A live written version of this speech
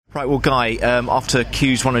Right, well, Guy, after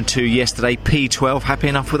Qs 1 and 2 yesterday, P12, happy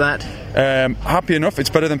enough with that? Happy enough. It's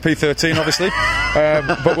better than P13, obviously.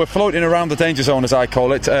 But we're floating around the danger zone, as I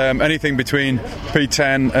call it. Anything between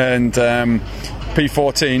P10 and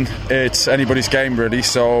P14, it's anybody's game, really.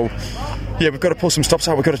 So, yeah, we've got to pull some stops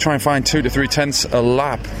out. We've got to try and find 2 to 3 tenths a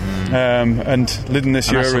lap. And Lyddon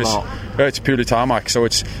this year is... it's purely tarmac, so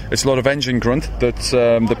it's a lot of engine grunt. That's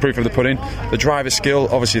the proof of the pudding. The driver skill,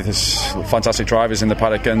 obviously there's fantastic drivers in the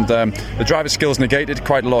paddock, and the driver skill's negated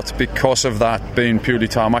quite a lot because of that being purely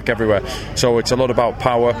tarmac everywhere. So it's a lot about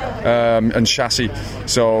power and chassis.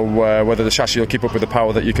 So whether the chassis will keep up with the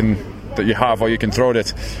power that you have, or you can throw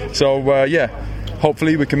it. So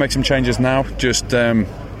hopefully we can make some changes now. Just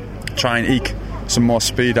try and eke some more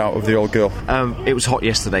speed out of the old girl. It was hot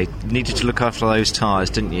yesterday. Needed to look after those tyres,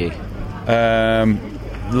 didn't you?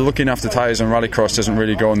 Looking after tyres and rallycross doesn't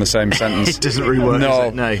really go in the same sentence. It doesn't really work, no. Does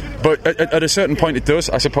it? No. But at a certain point it does,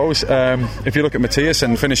 I suppose. If you look at Matthias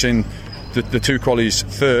and finishing the two qualies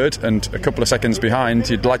third and a couple of seconds behind,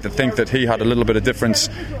 you'd like to think that he had a little bit of difference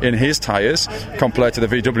in his tyres compared to the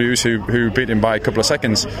VWs who beat him by a couple of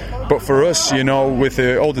seconds. But for us, with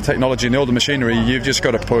the older technology and the older machinery, you've just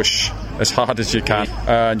got to push as hard as you can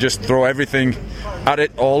and just throw everything at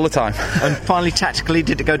it all the time. And finally, tactically,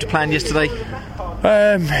 did it go to plan yesterday?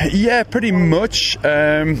 Yeah, pretty much.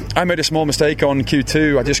 I made a small mistake on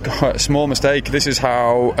Q2. I just got a small mistake. This is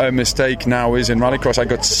how a mistake now is in rallycross. I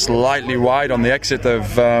got slightly wide on the exit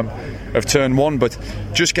of turn 1, but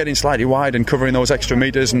just getting slightly wide and covering those extra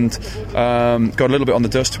metres, and got a little bit on the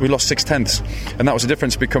dust. We lost 6 tenths, and that was the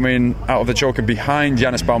difference betwing out of the choker behind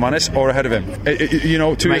Yannis Baumanis or ahead of him.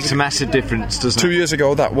 It makes a massive difference, doesn't it? 2 years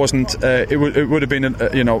ago, that wasn't. It would have been,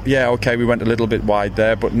 okay, we went a little bit wide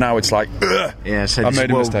there, but now it's like, so I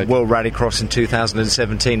made a mistake. World Rallycross in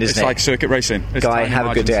 2017, isn't it? It's like circuit racing. Guy, have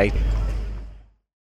a good day.